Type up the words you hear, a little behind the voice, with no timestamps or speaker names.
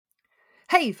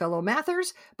Hey, fellow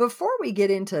mathers! Before we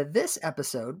get into this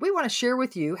episode, we want to share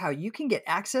with you how you can get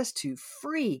access to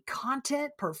free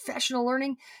content, professional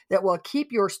learning that will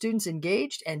keep your students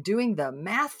engaged and doing the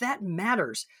math that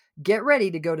matters. Get ready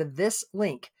to go to this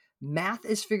link,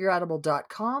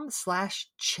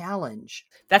 mathisfigureoutable.com/challenge.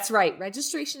 That's right.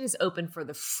 Registration is open for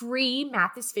the free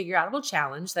Math is Figureoutable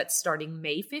Challenge that's starting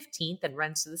May 15th and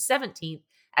runs to the 17th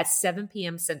at 7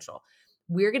 p.m. Central.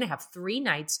 We're going to have 3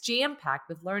 nights jam-packed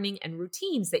with learning and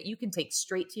routines that you can take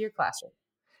straight to your classroom.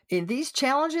 In these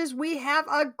challenges, we have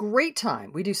a great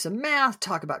time. We do some math,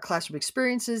 talk about classroom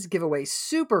experiences, give away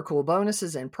super cool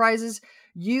bonuses and prizes.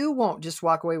 You won't just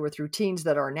walk away with routines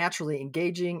that are naturally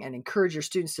engaging and encourage your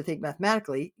students to think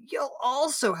mathematically. You'll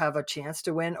also have a chance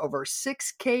to win over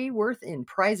 $6,000 worth in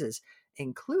prizes,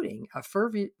 including a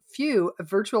few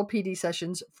virtual PD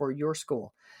sessions for your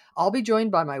school. I'll be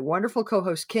joined by my wonderful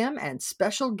co-host Kim and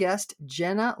special guest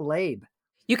Jenna Labe.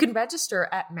 You can register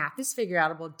at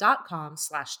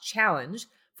mathisfigureoutable.com/challenge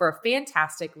for a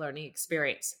fantastic learning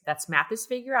experience. That's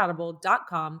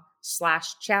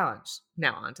mathisfigureoutable.com/challenge.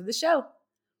 Now on to the show.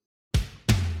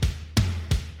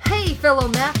 Hey, fellow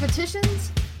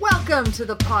mathematicians! Welcome to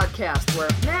the podcast where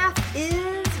math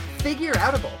is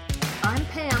figureoutable. I'm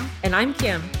Pam. And I'm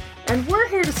Kim. And we're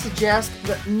here to suggest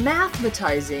that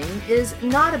mathematizing is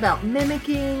not about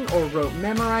mimicking or rote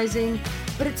memorizing,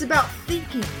 but it's about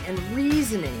thinking and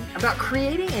reasoning, about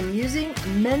creating and using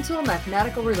mental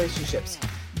mathematical relationships.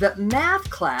 That math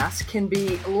class can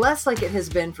be less like it has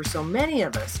been for so many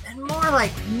of us, and more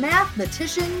like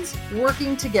mathematicians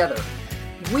working together.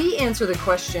 We answer the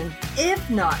question, if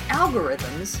not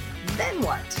algorithms, then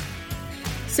what?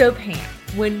 So Pam,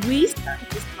 when we started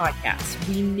this podcast,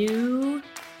 we knew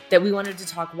that we wanted to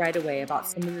talk right away about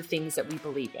some of the things that we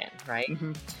believe in, right?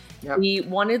 Mm-hmm. Yep. We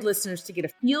wanted listeners to get a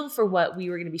feel for what we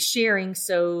were going to be sharing,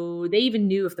 so they even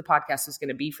knew if the podcast was going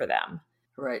to be for them.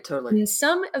 Right, totally. In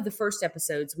some of the first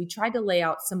episodes, we tried to lay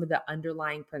out some of the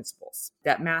underlying principles,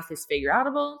 that math is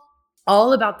figureoutable,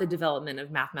 all about the development of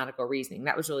mathematical reasoning.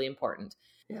 That was really important.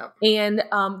 Yep. And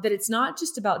that it's not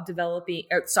just about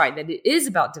that it is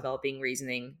about developing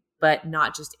reasoning, but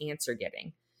not just answer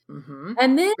getting. Mm-hmm.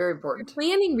 And then very important.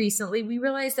 Planning recently, we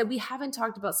realized that we haven't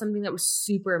talked about something that was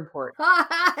super important.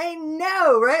 I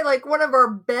know, right? Like one of our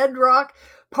bedrock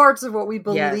parts of what we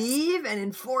believe and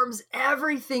informs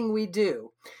everything we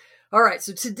do. All right.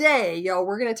 So today, y'all,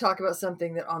 we're going to talk about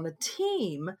something that on the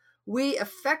team, we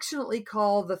affectionately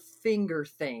call the finger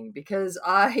thing, because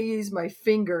I use my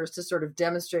fingers to sort of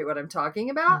demonstrate what I'm talking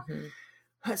about. Mm-hmm.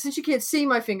 Since you can't see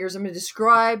my fingers, I'm going to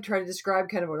try to describe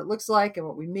kind of what it looks like and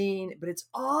what we mean. But it's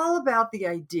all about the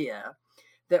idea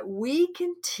that we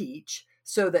can teach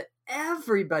so that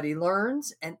everybody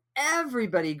learns and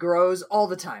everybody grows all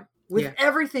the time with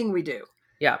everything we do.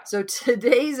 Yeah. So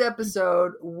today's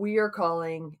episode, we are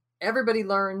calling Everybody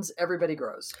Learns, Everybody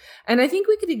Grows. And I think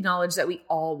we could acknowledge that we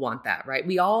all want that, right?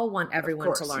 We all want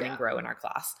everyone to learn and grow in our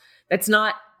class. That's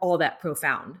not all that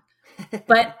profound.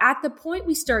 But at the point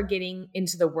we start getting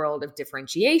into the world of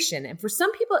differentiation, and for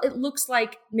some people, it looks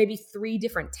like maybe 3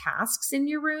 different tasks in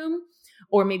your room,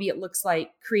 or maybe it looks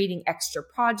like creating extra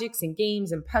projects and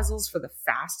games and puzzles for the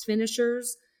fast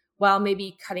finishers, while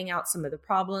maybe cutting out some of the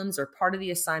problems or part of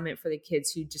the assignment for the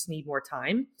kids who just need more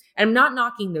time. And I'm not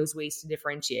knocking those ways to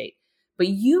differentiate, but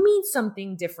you mean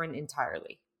something different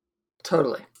entirely.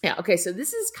 Totally. Yeah. Okay. So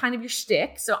this is kind of your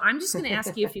shtick. So I'm just going to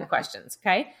ask you a few questions.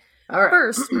 Okay. All right.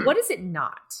 First, what is it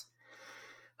not?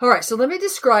 All right. So let me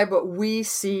describe what we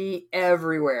see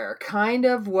everywhere, kind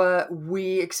of what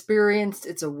we experienced.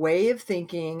 It's a way of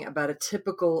thinking about a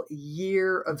typical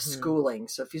year of schooling.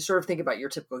 So if you sort of think about your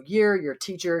typical year, you're a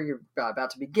teacher, you're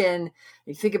about to begin,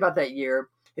 you think about that year.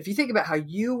 If you think about how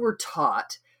you were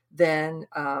taught, then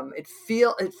it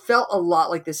felt a lot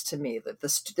like this to me. That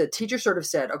the teacher sort of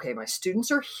said, okay, my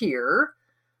students are here,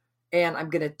 and I'm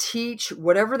going to teach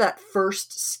whatever that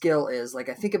first skill is. Like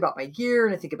I think about my year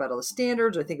and I think about all the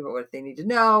standards. I think about what they need to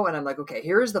know. And I'm like, okay,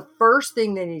 here's the first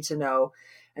thing they need to know.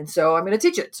 And so I'm going to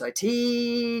teach it. So I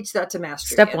teach that to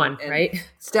mastery. Step one, right?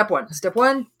 Step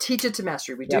one, teach it to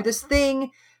mastery. We do this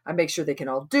thing. I make sure they can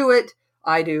all do it.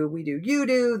 I do, we do, you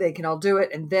do, they can all do it.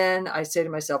 And then I say to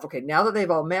myself, okay, now that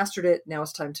they've all mastered it, now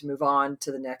it's time to move on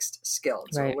to the next skill.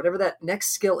 So whatever that next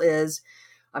skill is,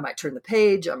 I might turn the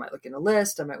page. I might look in a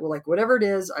list. I might, whatever it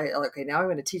is, okay, now I'm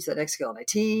going to teach that next skill. And I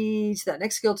teach that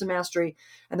next skill to mastery.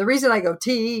 And the reason I go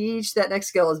teach that next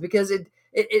skill is because it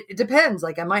depends.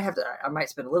 Like I might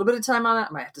spend a little bit of time on it.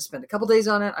 I might have to spend a couple days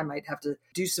on it. I might have to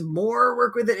do some more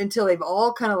work with it until they've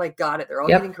all kind of like got it. They're all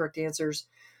getting correct answers.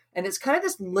 And it's kind of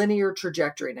this linear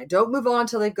trajectory. And I don't move on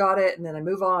until they've got it. And then I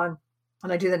move on.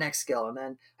 and I do the next skill, and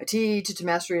then I teach it to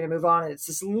mastery and I move on. And it's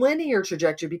this linear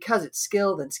trajectory because it's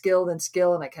skill, then skill, then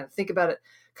skill. And I kind of think about it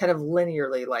kind of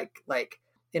linearly, like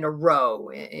in a row,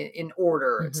 in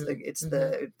order.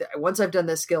 Once I've done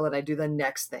this skill and I do the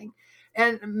next thing.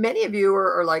 And many of you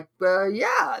are like,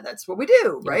 yeah, that's what we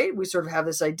do, right? We sort of have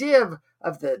this idea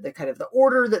of the kind of the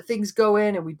order that things go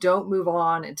in, and we don't move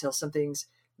on until something's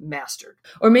mastered.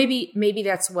 Or maybe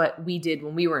that's what we did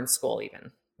when we were in school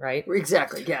even. Right?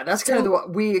 Exactly. Yeah. That's kind of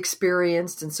what we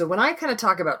experienced. And so when I kind of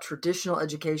talk about traditional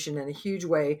education in a huge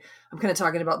way, I'm kind of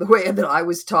talking about the way that I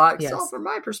was taught. Yes. So from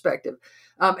my perspective.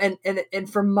 And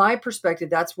from my perspective,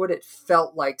 that's what it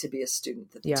felt like to be a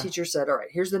student. That the teacher said, all right,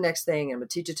 here's the next thing. I'm going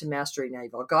to teach it to mastery. Now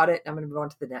you've all got it. I'm going to move on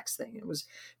to the next thing. And it was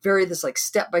very this like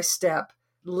step-by-step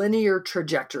linear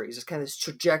trajectories. It's kind of this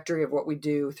trajectory of what we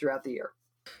do throughout the year.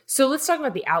 So let's talk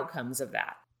about the outcomes of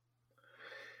that.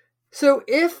 So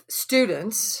if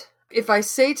I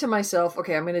say to myself,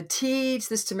 okay, I'm going to teach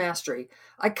this to mastery,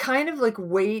 I kind of like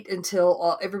wait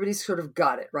until everybody's sort of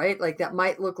got it, right? Like that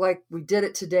might look like we did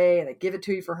it today and I give it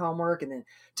to you for homework. And then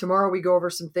tomorrow we go over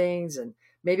some things and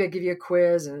maybe I give you a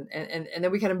quiz and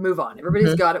then we kind of move on.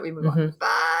 Everybody's got it. We move on.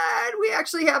 But we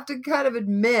actually have to kind of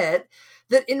admit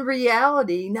that in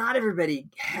reality, not everybody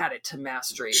had it to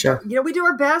mastery. Sure. But, we do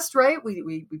our best, right?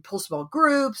 We pull small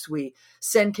groups, we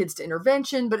send kids to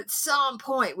intervention, but at some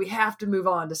point we have to move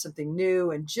on to something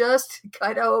new and just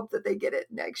kind of hope that they get it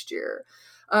next year.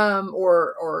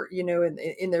 Or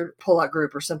in their pull-out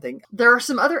group or something. There are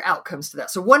some other outcomes to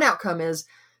that. So one outcome is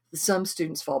some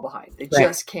students fall behind. They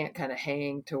just can't kind of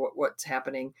hang to what's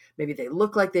happening. Maybe they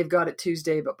look like they've got it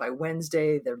Tuesday, but by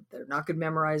Wednesday, they're not good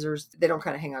memorizers. They don't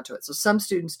kind of hang on to it. So some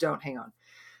students don't hang on.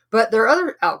 But there are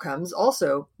other outcomes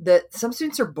also that some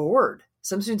students are bored.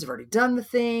 Some students have already done the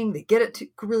thing. They get it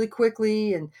really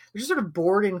quickly and they're just sort of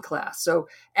bored in class. So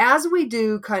as we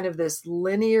do kind of this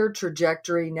linear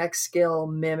trajectory, next skill,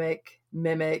 mimic,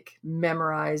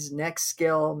 memorize, next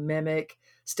skill, mimic,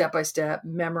 step-by-step,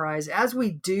 memorize. As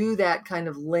we do that kind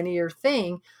of linear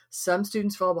thing, some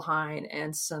students fall behind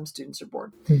and some students are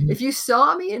bored. If you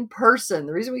saw me in person,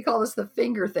 the reason we call this the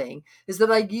finger thing is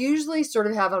that I usually sort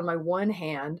of have on my one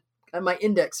hand, my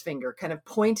index finger kind of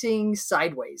pointing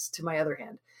sideways to my other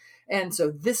hand. And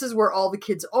so this is where all the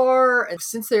kids are. And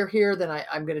since they're here, then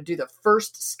I'm going to do the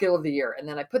first skill of the year. And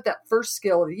then I put that first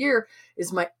skill of the year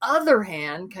is my other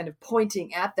hand kind of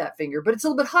pointing at that finger, but it's a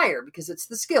little bit higher because it's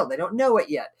the skill. They don't know it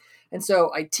yet. And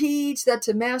so I teach that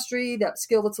to mastery, that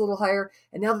skill that's a little higher.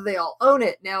 And now that they all own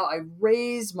it, now I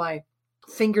raise my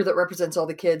finger that represents all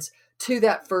the kids to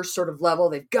that first sort of level.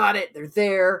 They've got it. They're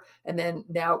there. And then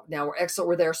now we're excellent.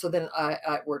 We're there. So then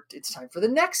it's time for the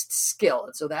next skill.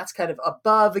 And so that's kind of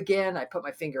above again. I put my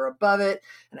finger above it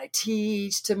and I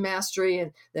teach to mastery.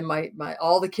 And then my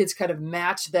all the kids kind of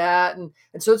match that. And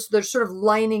so they're sort of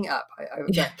lining up.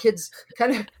 I've got kids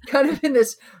kind of in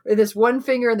this one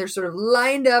finger and they're sort of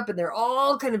lined up and they're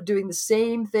all kind of doing the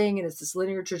same thing. And it's this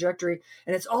linear trajectory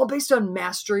and it's all based on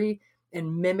mastery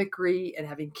and mimicry and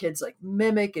having kids like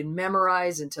mimic and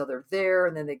memorize until they're there.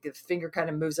 And then the finger kind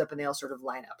of moves up and they all sort of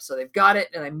line up. So they've got it.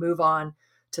 And I move on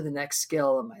to the next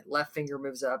skill and my left finger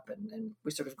moves up and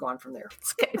we sort of go on from there.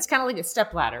 It's kind of like a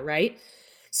step ladder, right?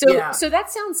 So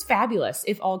that sounds fabulous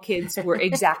if all kids were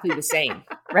exactly the same,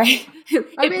 right?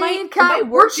 It might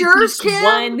work yours,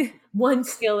 Kim? One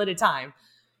skill at a time.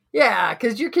 Yeah,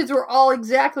 because your kids were all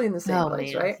exactly in the same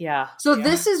place, man. Right? Yeah. So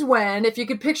this is when, if you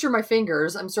could picture my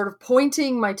fingers, I'm sort of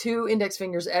pointing my two index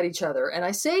fingers at each other. And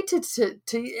I say to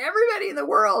everybody in the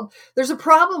world, there's a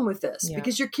problem with this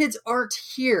because your kids aren't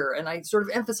here. And I sort of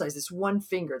emphasize this one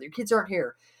finger. Your kids aren't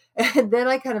here. And then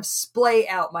I kind of splay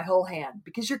out my whole hand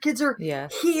because your kids are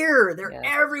here. They're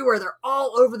everywhere. They're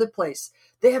all over the place.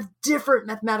 They have different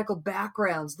mathematical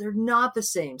backgrounds. They're not the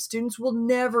same. Students will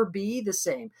never be the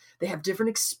same. They have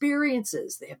different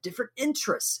experiences. They have different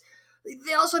interests.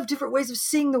 They also have different ways of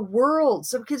seeing the world.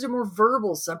 Some kids are more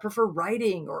verbal. Some prefer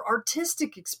writing or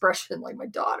artistic expression, like my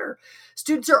daughter.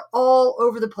 Students are all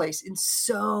over the place in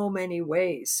so many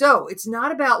ways. So it's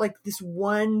not about like this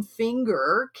one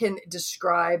finger can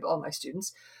describe all my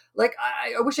students. Like,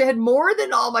 I wish I had more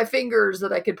than all my fingers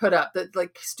that I could put up, that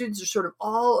like students are sort of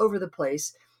all over the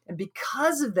place. And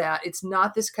because of that, it's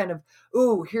not this kind of,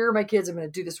 ooh, here are my kids. I'm going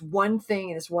to do this one thing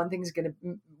and this one thing is going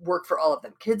to work for all of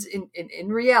them. Kids in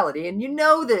reality, and you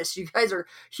know this, you guys are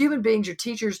human beings, you're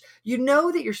teachers, you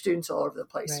know that your students are all over the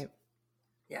place. Right.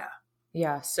 Yeah.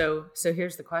 Yeah. So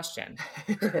here's the question.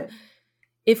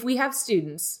 If we have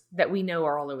students that we know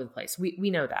are all over the place, we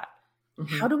know that.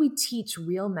 Mm-hmm. How do we teach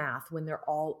real math when they're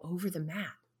all over the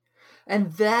map?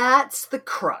 And that's the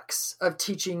crux of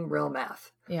teaching real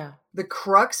math. Yeah. The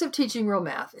crux of teaching real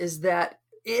math is that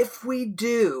if we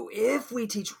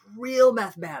teach real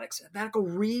mathematics, mathematical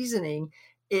reasoning,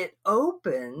 it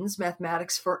opens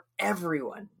mathematics for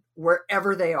everyone,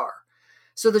 wherever they are.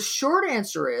 So the short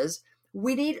answer is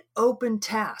we need open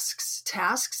tasks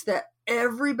that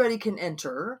everybody can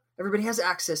enter, everybody has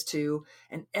access to,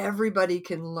 and everybody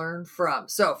can learn from.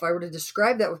 So if I were to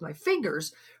describe that with my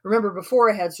fingers, remember before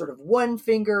I had sort of one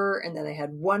finger, and then I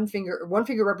had one finger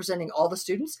representing all the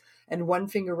students and one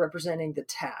finger representing the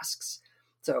tasks.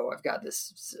 So I've got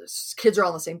this, kids are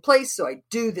all in the same place. So I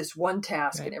do this one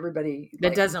task and everybody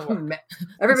that doesn't work.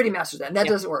 Everybody masters that. And that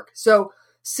doesn't work. So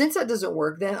since that doesn't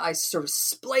work, then I sort of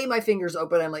splay my fingers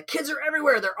open. I'm like, kids are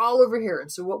everywhere. They're all over here.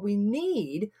 And so what we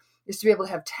need is to be able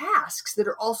to have tasks that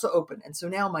are also open. And so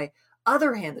now my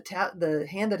other hand, the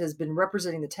hand that has been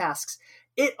representing the tasks,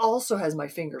 it also has my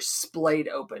fingers splayed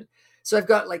open. So I've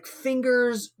got like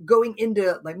fingers going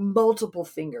into like multiple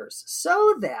fingers,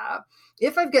 so that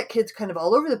if I've got kids kind of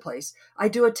all over the place, I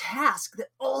do a task that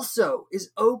also is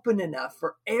open enough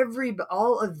for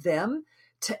all of them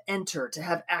to enter, to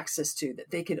have access to,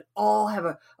 that they can all have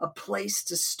a place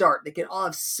to start. They can all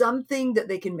have something that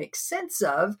they can make sense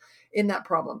of in that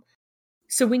problem.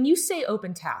 So when you say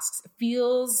open tasks, it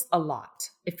feels a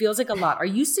lot. It feels like a lot. Are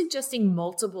you suggesting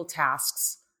multiple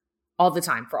tasks all the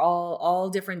time for all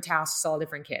different tasks, all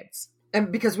different kids? And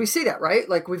because we see that, right?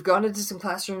 Like we've gone into some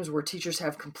classrooms where teachers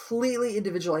have completely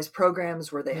individualized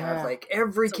programs where they have like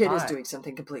every kid is doing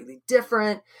something completely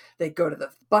different. They go to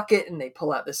the bucket and they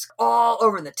pull out this all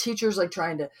over, and the teacher's like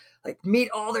trying to like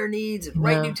meet all their needs and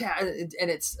write new tasks.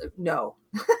 And it's no.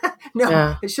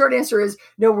 The short answer is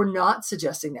no, we're not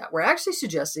suggesting that. We're actually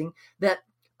suggesting that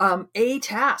a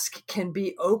task can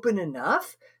be open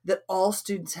enough that all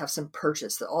students have some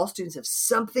purchase, that all students have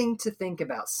something to think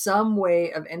about, some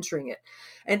way of entering it.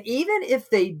 And even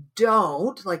if they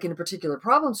don't, like in a particular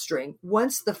problem string,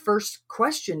 once the first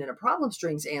question in a problem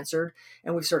string is answered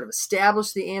and we've sort of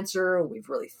established the answer and we've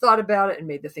really thought about it and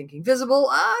made the thinking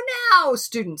visible, now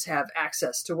students have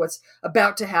access to what's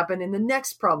about to happen in the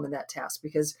next problem in that task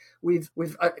because we've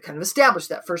kind of established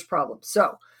that first problem.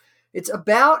 So it's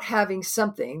about having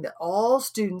something that all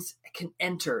students can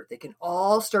enter, they can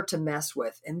all start to mess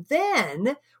with. And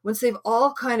then once they've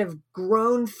all kind of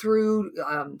grown through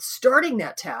starting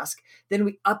that task, then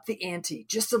we up the ante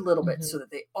just a little bit so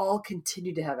that they all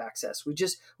continue to have access.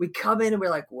 We come in and we're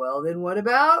like, well, then what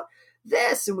about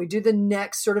this? And we do the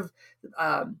next sort of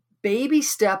baby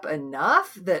step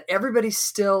enough that everybody's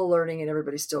still learning and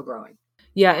everybody's still growing.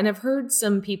 Yeah. And I've heard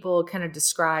some people kind of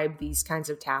describe these kinds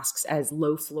of tasks as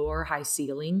low floor, high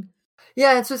ceiling.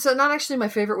 Yeah. And so it's not actually my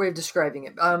favorite way of describing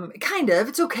it. Kind of,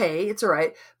 it's okay. It's all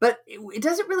right. But it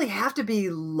doesn't really have to be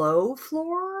low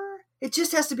floor. It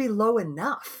just has to be low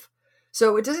enough.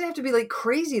 So it doesn't have to be like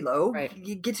crazy low. Right.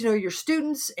 You get to know your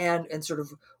students and sort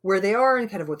of where they are and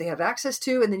kind of what they have access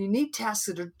to. And then you need tasks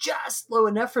that are just low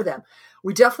enough for them.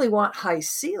 We definitely want high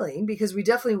ceiling because we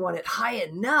definitely want it high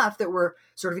enough that we're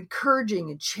sort of encouraging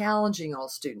and challenging all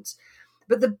students.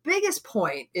 But the biggest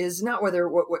point is not what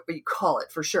you call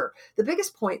it for sure. The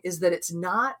biggest point is that it's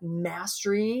not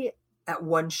mastery at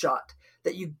one shot,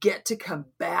 that you get to come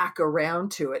back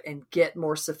around to it and get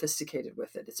more sophisticated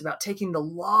with it. It's about taking the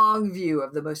long view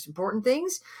of the most important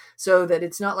things so that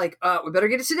it's not like, we better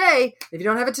get it today. If you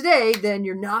don't have it today, then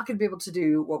you're not going to be able to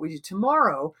do what we do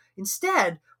tomorrow.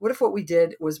 Instead, what if what we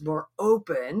did was more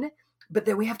open, but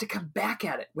then we have to come back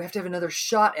at it. We have to have another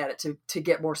shot at it to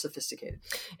get more sophisticated.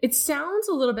 It sounds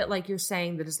a little bit like you're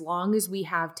saying that as long as we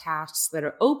have tasks that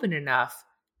are open enough,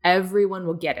 everyone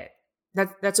will get it.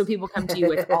 That's what people come to you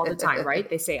with all the time, right?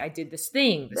 They say, I did this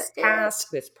thing, this task,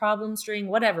 this problem string,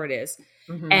 whatever it is.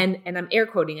 And I'm air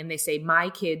quoting, and they say, my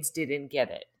kids didn't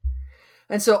get it.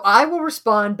 And so I will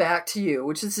respond back to you,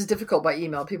 which this is difficult by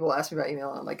email. People ask me about email,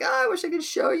 and I'm like, I wish I could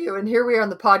show you. And here we are on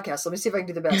the podcast. Let me see if I can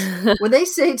do the best. When they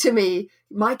say to me,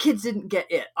 my kids didn't get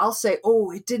it, I'll say,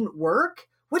 oh, it didn't work?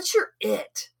 What's your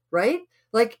it, right?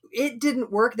 Like, it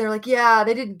didn't work. They're like, yeah,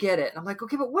 they didn't get it. And I'm like,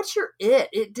 okay, but what's your it?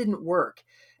 It didn't work.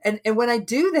 And when I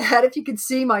do that, if you can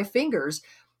see my fingers,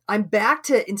 I'm back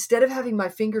to, instead of having my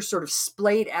fingers sort of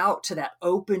splayed out to that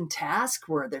open task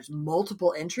where there's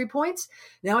multiple entry points,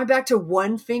 now I'm back to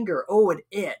one finger. Oh, and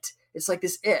it. It's like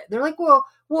this it. They're like,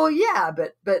 well, yeah,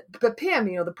 but Pam,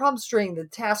 the problem string, the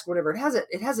task, whatever, it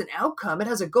has an outcome, it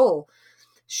has a goal.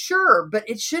 Sure, but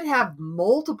it should have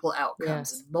multiple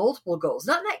outcomes, and multiple goals.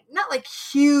 Not like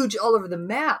huge all over the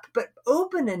map, but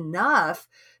open enough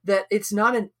that it's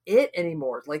not an it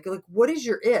anymore. Like what is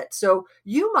your it? So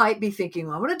you might be thinking,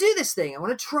 I want to do this thing. I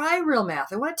want to try real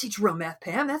math. I want to teach real math,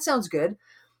 Pam. That sounds good.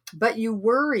 but you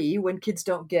worry when kids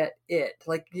don't get it.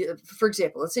 Like, for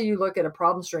example, let's say you look at a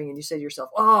problem string and you say to yourself,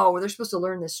 oh, well, they're supposed to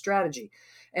learn this strategy.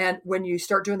 And when you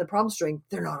start doing the problem string,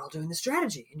 they're not all doing the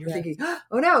strategy. And you're thinking,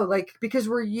 oh no, like, because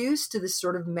we're used to this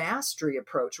sort of mastery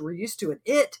approach. We're used to an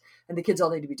it, and the kids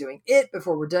all need to be doing it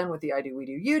before we're done with the I do, we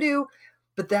do, you do.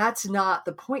 But that's not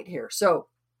the point here. So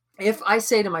if I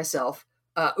say to myself,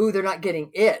 ooh, they're not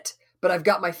getting it, but I've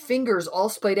got my fingers all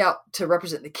splayed out to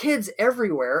represent the kids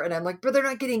everywhere. And I'm like, but they're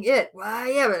not getting it.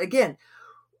 Well, yeah, but again,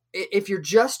 if you're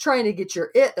just trying to get your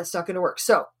it, that's not going to work.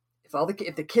 So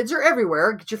if the kids are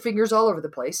everywhere, get your fingers all over the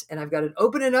place. And I've got an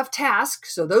open enough task,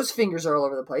 so those fingers are all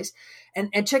over the place.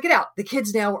 And check it out. The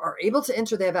kids now are able to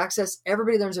enter. They have access.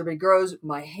 Everybody learns, everybody grows.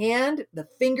 My hand, the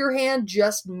finger hand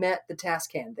just met the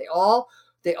task hand. They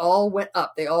all went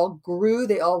up. They all grew.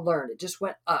 They all learned. It just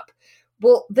went up.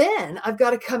 Well, then I've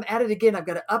got to come at it again. I've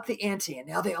got to up the ante, and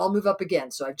now they all move up again.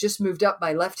 So I've just moved up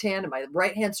my left hand, and my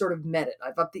right hand sort of met it.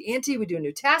 I've upped the ante. We do a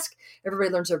new task.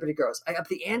 Everybody learns, everybody grows. I up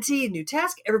the ante, new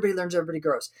task. Everybody learns, everybody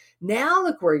grows. Now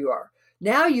look where you are.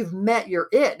 Now you've met your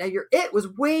it. Now your it was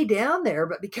way down there,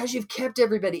 but because you've kept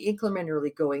everybody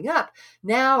incrementally going up,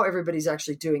 now everybody's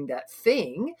actually doing that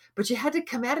thing, but you had to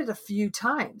come at it a few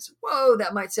times. Whoa,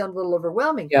 that might sound a little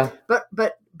overwhelming. Yeah.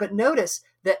 But notice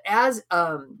that as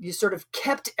you sort of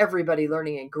kept everybody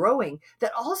learning and growing,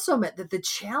 that also meant that the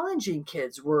challenging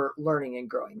kids were learning and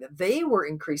growing, that they were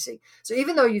increasing. So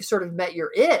even though you've sort of met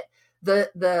your it,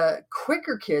 the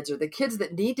quicker kids, or the kids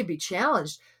that need to be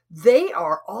challenged, they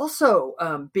are also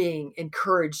being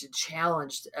encouraged and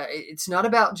challenged. It's not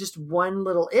about just one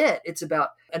little it. It's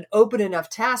about an open enough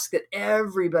task that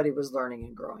everybody was learning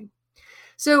and growing.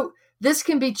 So this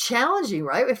can be challenging,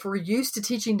 right? If we're used to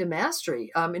teaching to mastery.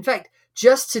 In fact,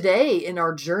 just today in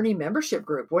our Journey membership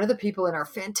group, one of the people in our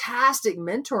fantastic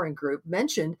mentoring group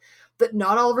mentioned that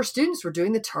not all of her students were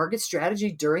doing the target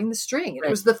strategy during the string. And It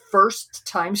was the first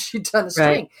time she'd done the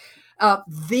string.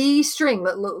 The string,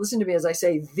 listen to me as I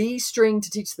say, the string to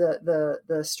teach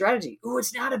the strategy. Ooh,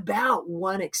 it's not about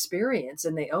one experience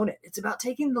and they own it. It's about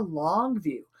taking the long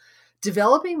view,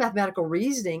 developing mathematical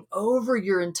reasoning over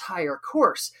your entire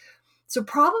course. So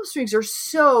problem strings are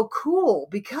so cool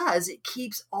because it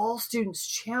keeps all students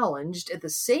challenged at the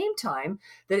same time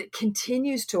that it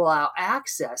continues to allow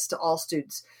access to all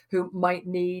students who might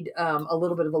need a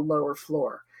little bit of a lower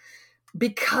floor.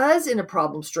 Because in a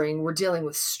problem string, we're dealing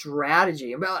with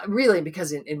strategy, really,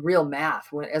 because in real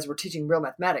math, as we're teaching real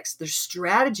mathematics, there's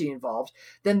strategy involved,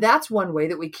 then that's one way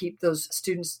that we keep those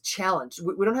students challenged.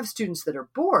 We don't have students that are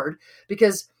bored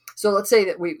because, so let's say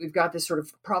that we've got this sort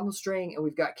of problem string and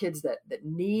we've got kids that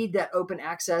need that open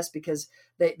access because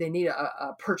they need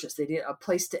a purchase, they need a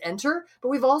place to enter, but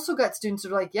we've also got students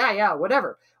that are like, yeah,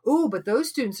 whatever. Ooh, but those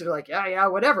students that are like, yeah,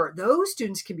 whatever. Those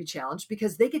students can be challenged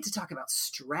because they get to talk about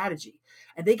strategy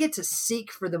and they get to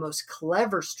seek for the most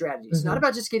clever strategy. It's not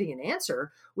about just getting an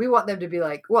answer. We want them to be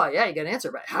like, well, yeah, you got an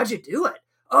answer, but how'd you do it?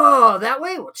 Oh, that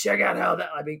way? Well, check out how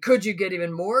could you get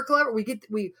even more clever?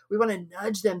 We want to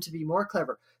nudge them to be more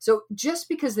clever. So just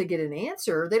because they get an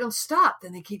answer, they don't stop.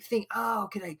 Then they keep thinking, oh,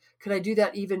 could I do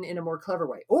that even in a more clever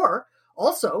way? Or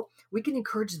also, we can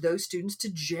encourage those students to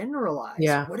generalize.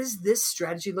 Yeah. What does this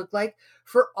strategy look like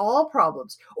for all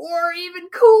problems? Or even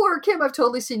cooler, Kim, I've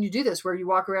totally seen you do this, where you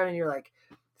walk around and you're like,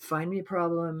 find me a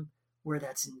problem where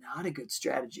that's not a good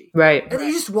strategy. Right. And then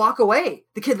you just walk away.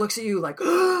 The kid looks at you like,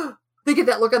 oh, they get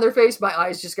that look on their face. My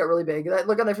eyes just got really big. That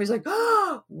look on their face like,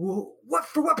 oh,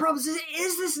 for what problems is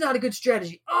this not a good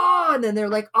strategy? Oh, and then they're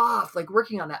like off, like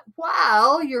working on that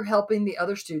while you're helping the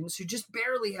other students who just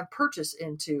barely have purchase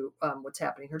into what's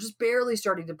happening, or just barely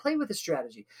starting to play with the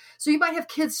strategy. So you might have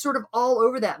kids sort of all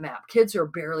over that map, kids who are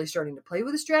barely starting to play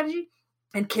with the strategy,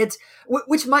 and kids,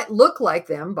 which might look like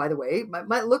them, by the way,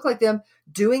 might look like them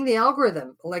doing the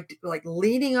algorithm, like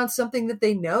leaning on something that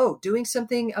they know, doing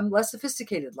something less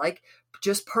sophisticated, like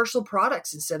just partial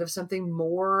products instead of something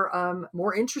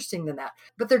more interesting than that.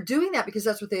 But they're doing that because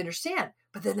that's what they understand.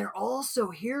 But then they're also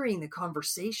hearing the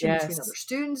conversation between other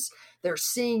students. They're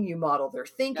seeing you model their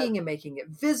thinking and making it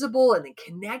visible, and then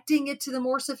connecting it to the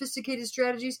more sophisticated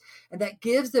strategies. And that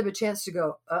gives them a chance to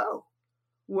go, oh,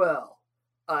 well,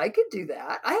 I could do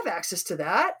that. I have access to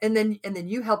that. And then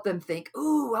you help them think,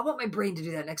 ooh, I want my brain to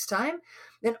do that next time.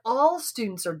 And all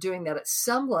students are doing that at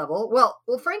some level. Well,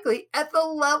 frankly, at the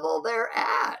level they're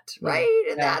at, right?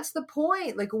 And that's the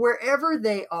point. Like wherever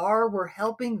they are, we're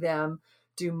helping them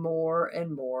do more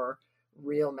and more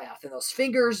real math. And those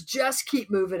fingers just keep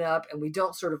moving up, and we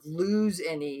don't sort of lose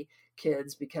any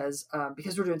kids because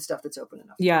we're doing stuff that's open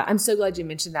enough. Yeah, I'm so glad you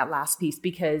mentioned that last piece,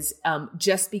 because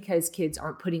just because kids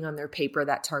aren't putting on their paper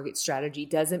that target strategy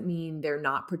doesn't mean they're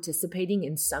not participating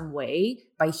in some way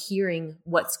by hearing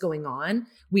what's going on.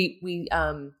 We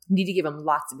need to give them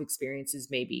lots of experiences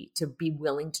maybe to be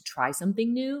willing to try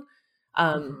something new.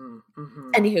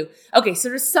 Anywho, okay, so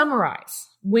to summarize,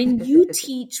 when you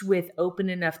teach with open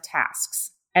enough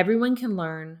tasks, everyone can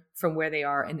learn from where they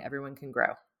are and everyone can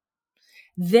grow.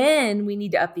 Then we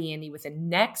need to up the ante with a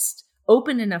next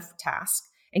open enough task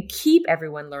and keep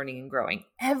everyone learning and growing.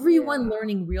 Everyone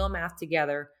learning real math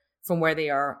together from where they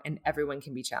are, and everyone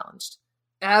can be challenged.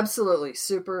 Absolutely.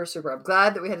 Super, super. I'm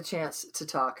glad that we had a chance to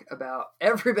talk about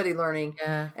everybody learning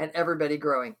and everybody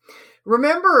growing.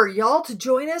 Remember, y'all, to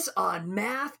join us on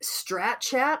Math Strat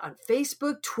Chat on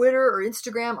Facebook, Twitter, or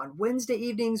Instagram on Wednesday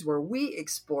evenings, where we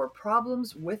explore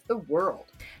problems with the world.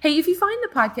 Hey, if you find the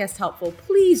podcast helpful,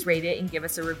 please rate it and give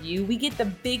us a review. We get the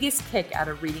biggest kick out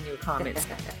of reading your comments.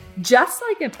 Just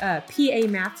like a PA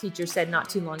math teacher said not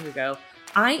too long ago,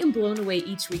 I am blown away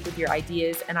each week with your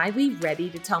ideas, and I leave ready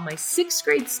to tell my 6th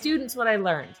grade students what I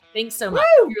learned. Thanks so much.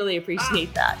 Woo! We really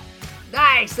appreciate that.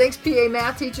 Nice. Thanks, PA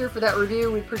Math Teacher, for that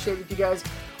review. We appreciate it if you guys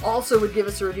also would give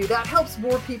us a review. That helps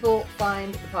more people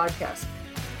find the podcast.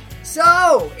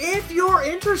 So, if you're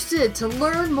interested to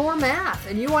learn more math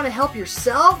and you want to help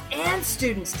yourself and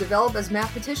students develop as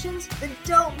mathematicians, then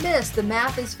don't miss the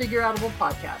Math is Figureoutable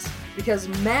podcast, because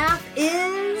math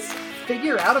is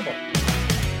figureoutable.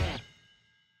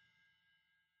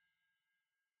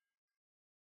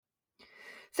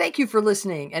 Thank you for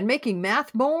listening and making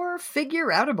math more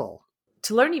figureoutable.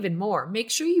 To learn even more,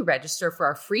 make sure you register for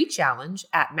our free challenge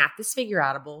at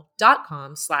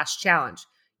mathisfigureoutable.com/challenge.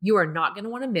 You are not going to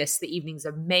want to miss the evenings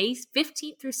of May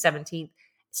 15th through 17th,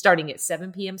 starting at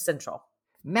 7 p.m. Central.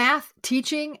 Math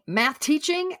teaching,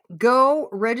 go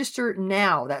register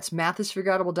now. That's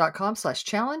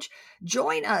mathisfigureoutable.com/challenge.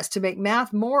 Join us to make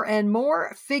math more and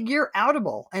more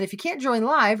figureoutable. And if you can't join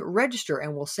live, register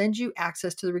and we'll send you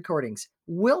access to the recordings.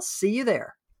 We'll see you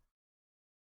there.